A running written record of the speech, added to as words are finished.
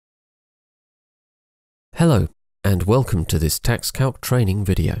Hello, and welcome to this TaxCalc training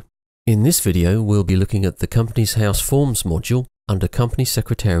video. In this video, we'll be looking at the Companies House Forms module under Company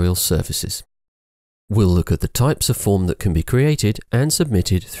Secretarial Services. We'll look at the types of form that can be created and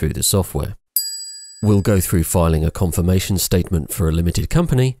submitted through the software. We'll go through filing a confirmation statement for a limited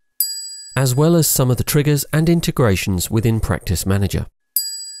company, as well as some of the triggers and integrations within Practice Manager.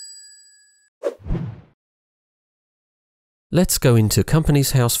 Let's go into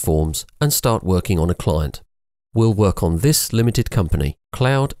Companies House Forms and start working on a client. We'll work on this limited company,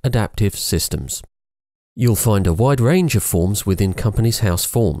 Cloud Adaptive Systems. You'll find a wide range of forms within Companies House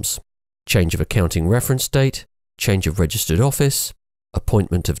Forms. Change of accounting reference date, change of registered office,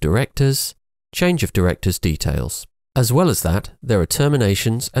 appointment of directors, change of directors details. As well as that, there are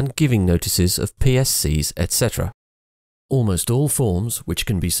terminations and giving notices of PSCs, etc. Almost all forms which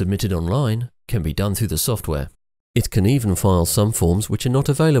can be submitted online can be done through the software. It can even file some forms which are not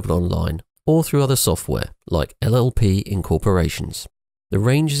available online or through other software like LLP incorporations. The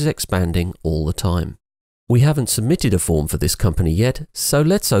range is expanding all the time. We haven't submitted a form for this company yet, so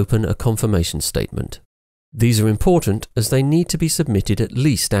let's open a confirmation statement. These are important as they need to be submitted at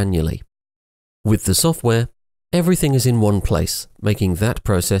least annually. With the software, everything is in one place, making that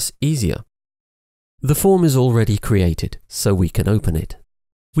process easier. The form is already created, so we can open it.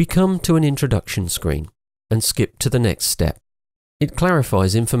 We come to an introduction screen and skip to the next step. It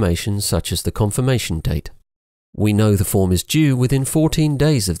clarifies information such as the confirmation date. We know the form is due within 14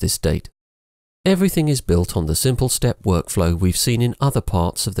 days of this date. Everything is built on the simple step workflow we've seen in other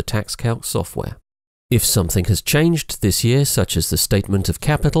parts of the TaxCalc software. If something has changed this year, such as the statement of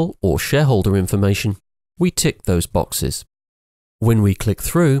capital or shareholder information, we tick those boxes. When we click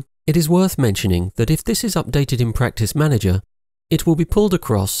through, it is worth mentioning that if this is updated in Practice Manager, it will be pulled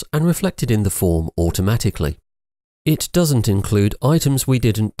across and reflected in the form automatically. It doesn't include items we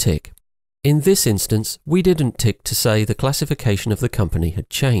didn't tick. In this instance, we didn't tick to say the classification of the company had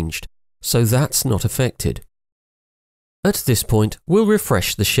changed, so that's not affected. At this point, we'll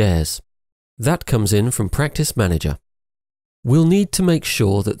refresh the shares. That comes in from Practice Manager. We'll need to make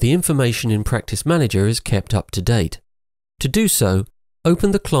sure that the information in Practice Manager is kept up to date. To do so,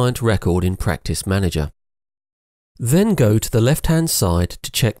 open the client record in Practice Manager. Then go to the left-hand side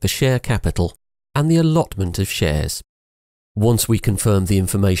to check the share capital and the allotment of shares. Once we confirm the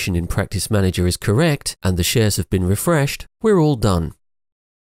information in Practice Manager is correct and the shares have been refreshed, we're all done.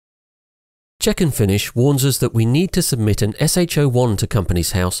 Check and Finish warns us that we need to submit an SHO1 to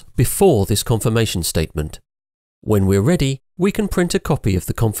Companies House before this confirmation statement. When we're ready, we can print a copy of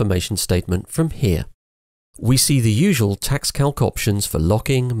the confirmation statement from here. We see the usual TaxCalc options for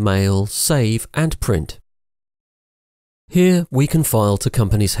locking, mail, save and print. Here we can file to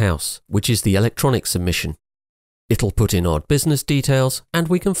Companies House, which is the electronic submission. It'll put in our business details and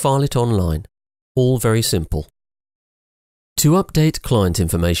we can file it online. All very simple. To update client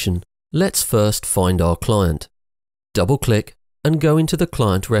information, let's first find our client. Double-click and go into the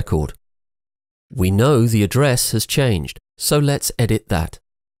client record. We know the address has changed, so let's edit that.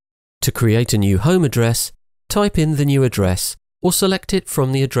 To create a new home address, type in the new address or select it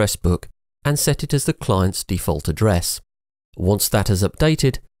from the address book and set it as the client's default address. Once that is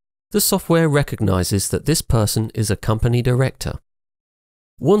updated, the software recognizes that this person is a company director.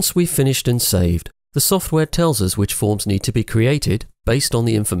 Once we've finished and saved, the software tells us which forms need to be created based on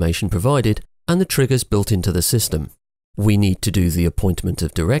the information provided and the triggers built into the system. We need to do the appointment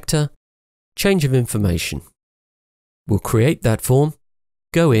of director, change of information. We'll create that form,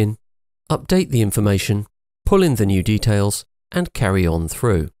 go in, update the information, pull in the new details, and carry on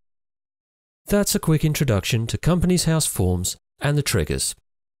through. That's a quick introduction to Companies House Forms and the triggers.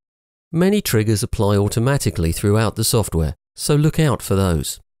 Many triggers apply automatically throughout the software, so look out for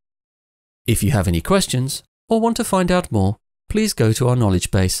those. If you have any questions or want to find out more, please go to our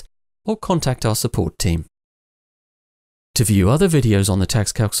knowledge base or contact our support team. To view other videos on the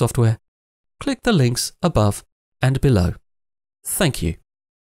TaxCalc software, click the links above and below. Thank you.